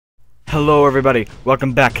Hello everybody,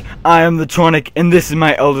 welcome back. I am TheChornick and this is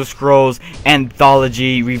my Elder Scrolls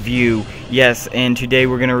Anthology review. Yes, and today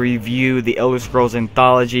we're going to review the Elder Scrolls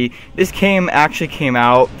Anthology. This actually came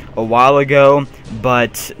out a while ago,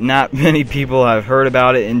 but not many people have heard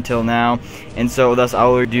about it until now. And so thus I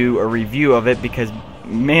will do a review of it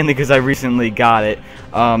mainly because I recently got it.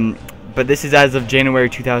 But this is as of January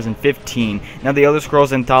 2015. Now, the Elder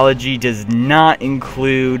Scrolls Anthology does not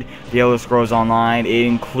include the Elder Scrolls Online. It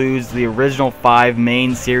includes the original 5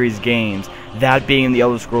 main series games, that being the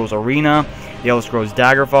Elder Scrolls Arena, the Elder Scrolls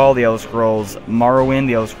Daggerfall, the Elder Scrolls Morrowind,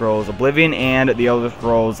 the Elder Scrolls Oblivion, and the Elder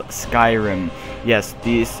Scrolls Skyrim. Yes,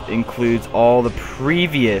 this includes all the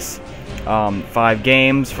previous 5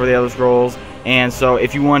 games for the Elder Scrolls. And so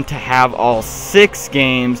if you want to have all 6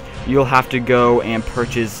 games, you'll have to go and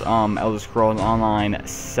purchase Elder Scrolls Online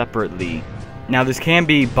separately. Now, this can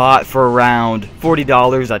be bought for around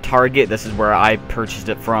 $40 at Target. This is where I purchased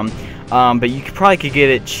it from. But you probably could get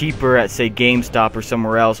it cheaper at, say, GameStop or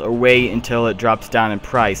somewhere else, or wait until it drops down in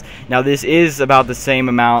price. Now, this is about the same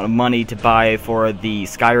amount of money to buy for the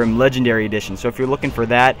Skyrim Legendary Edition. So if you're looking for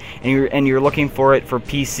that, and you're looking for it for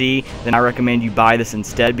PC, then I recommend you buy this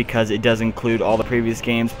instead, because it does include all the previous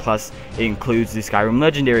games, plus it includes the Skyrim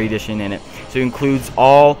Legendary Edition in it. So it includes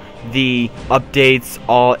all the updates,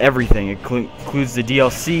 everything. It includes the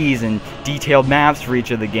DLCs and detailed maps for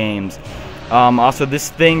each of the games. Also, this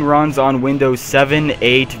thing runs on Windows 7,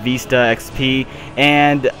 8, Vista XP,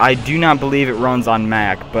 and I do not believe it runs on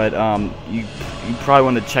Mac. But you probably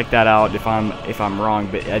want to check that out if I'm wrong.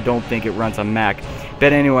 But I don't think it runs on Mac.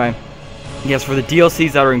 But anyway, yes, for the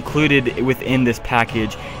DLCs that are included within this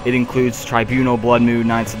package, it includes Tribunal, Bloodmoon,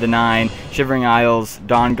 Knights of the Nine, Shivering Isles,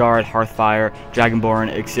 Dawnguard, Hearthfire, Dragonborn,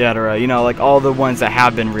 etc. You know, like all the ones that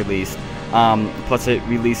have been released. Plus it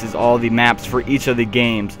releases all the maps for each of the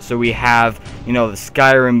games. So we have, you know, the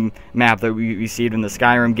Skyrim map that we received in the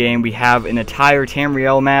Skyrim game. We have an entire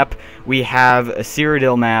Tamriel map. We have a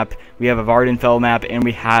Cyrodiil map. We have a Vardenfell map, and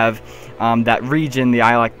we have that region, the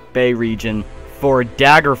Islac Bay region, for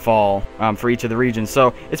Daggerfall for each of the regions.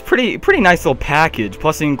 So it's pretty nice little package.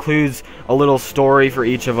 Plus it includes a little story for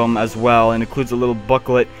each of them as well, and includes a little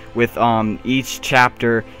booklet with each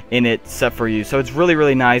chapter in it set for you. So it's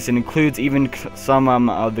really nice, and includes even some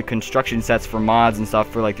of the construction sets for mods and stuff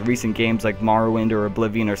for like the recent games like Morrowind or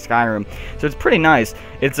Oblivion or Skyrim. So it's pretty nice.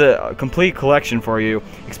 It's a complete collection for you,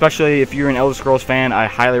 especially if you're an Elder Scrolls fan. I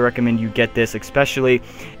highly recommend you get this, especially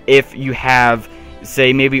if you have,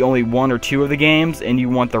 say, maybe only 1 or 2 of the games and you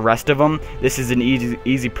want the rest of them. This is an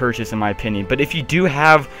easy purchase in my opinion. But if you do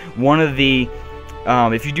have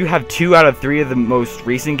if you do have 2 out of 3 of the most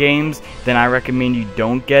recent games, then I recommend you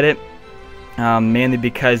don't get it. Mainly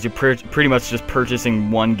because you're pretty much just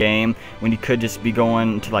purchasing one game, when you could just be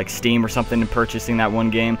going to like Steam or something and purchasing that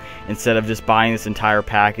one game, instead of just buying this entire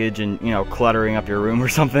package and, you know, cluttering up your room or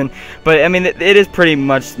something. But I mean, it is pretty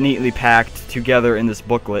much neatly packed together in this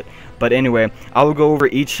booklet. But anyway, I will go over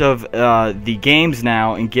each of the games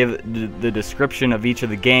now and give the description of each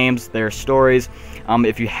of the games, their stories,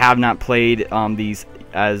 if you have not played these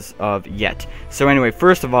as of yet. So anyway,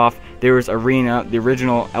 first of all, there is Arena, the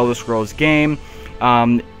original Elder Scrolls game.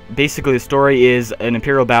 Basically, the story is an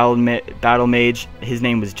Imperial battle mage. His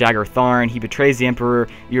name was Jagger Tharn. He betrays the Emperor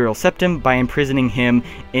Uriel Septim by imprisoning him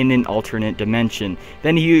in an alternate dimension.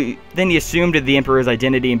 Then he assumed the Emperor's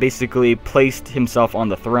identity and basically placed himself on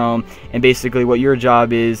the throne. And basically, what your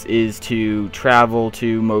job is to travel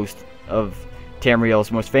to most of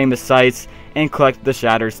Tamriel's most famous sites and collect the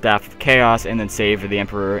Shattered Staff of Chaos, and then save the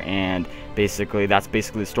Emperor. And basically, that's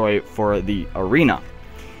basically the story for the Arena.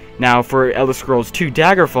 Now, for Elder Scrolls 2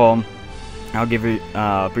 Daggerfall, I'll give you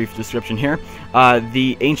a brief description here.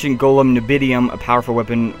 The ancient golem Nubidium, a powerful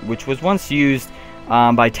weapon which was once used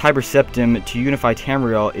by Tiber Septim to unify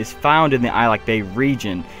Tamriel, is found in the Islac Bay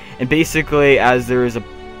region. And basically, as there is a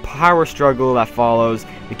power struggle that follows,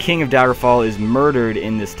 the king of Daggerfall is murdered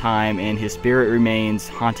in this time, and his spirit remains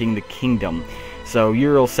haunting the kingdom. So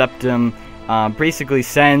Uriel Septim basically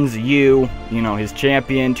sends you know, his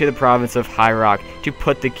champion, to the province of High Rock to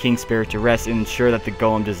put the king's spirit to rest and ensure that the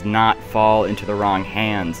golem does not fall into the wrong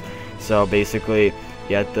hands. So basically,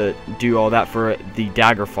 you have to do all that for the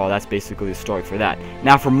Daggerfall. That's basically the story for that.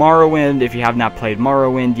 Now for Morrowind, if you have not played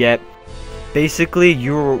Morrowind yet, basically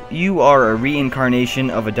you are a reincarnation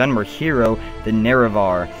of a Dunmer hero, the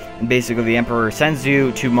Nerevar. And basically the Emperor sends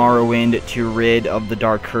you to Morrowind to rid of the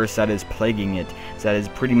dark curse that is plaguing it. So that is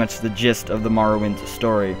pretty much the gist of the Morrowind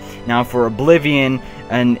story. Now for Oblivion,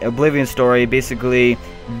 an Oblivion story, basically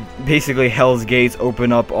Hell's Gates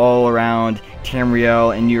open up all around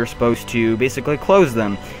Tamriel, and you're supposed to basically close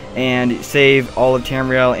them. and save all of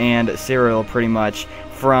Tamriel and Cyril pretty much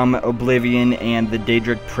from Oblivion and the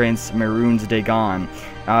Daedric Prince Mehrunes Dagon.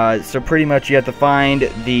 So pretty much you have to find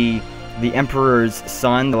the Emperor's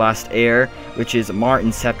son, the last heir, which is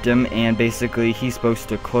Martin Septim, and basically he's supposed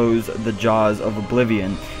to close the jaws of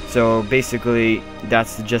Oblivion. So basically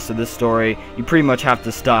that's the gist of this story. You pretty much have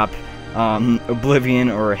to stop Oblivion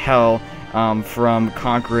or Hell from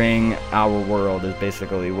conquering our world is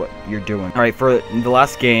basically what you're doing. Alright, for the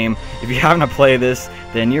last game, if you haven't played this,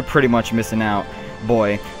 then you're pretty much missing out,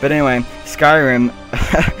 boy. But anyway, Skyrim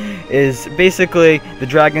is basically the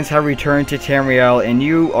dragons have returned to Tamriel, and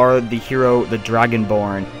you are the hero, the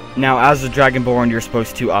Dragonborn. Now, as the Dragonborn, you're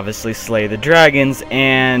supposed to obviously slay the dragons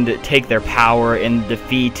and take their power and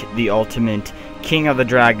defeat the ultimate king of the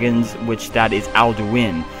dragons, which that is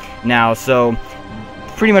Alduin. Now, so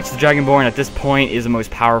pretty much the Dragonborn at this point is the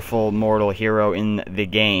most powerful mortal hero in the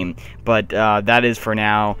game, but that is for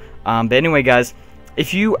now. But anyway, guys,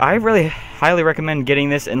 I really highly recommend getting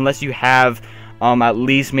this unless you have at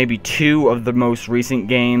least maybe 2 of the most recent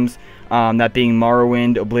games, that being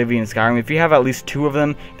Morrowind, Oblivion, and Skyrim. If you have at least 2 of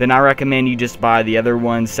them, then I recommend you just buy the other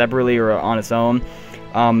one separately or on its own,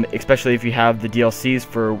 especially if you have the DLCs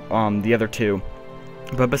for the other 2.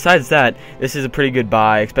 But besides that, this is a pretty good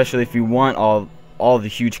buy, especially if you want all the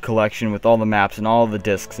huge collection with all the maps and all the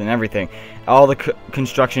discs and everything, all the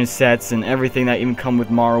construction sets and everything that even come with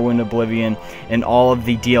Morrowind, Oblivion, and all of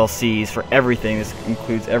the DLCs for everything. This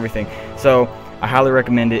includes everything. So I highly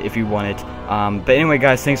recommend it if you want it. But anyway,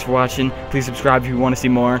 guys, thanks for watching. Please subscribe if you want to see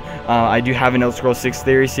more. I do have an Elder Scrolls 6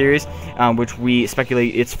 Theory series, which we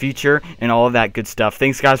speculate its future and all of that good stuff.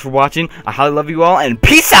 Thanks, guys, for watching. I highly love you all, and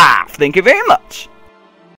peace out! Thank you very much!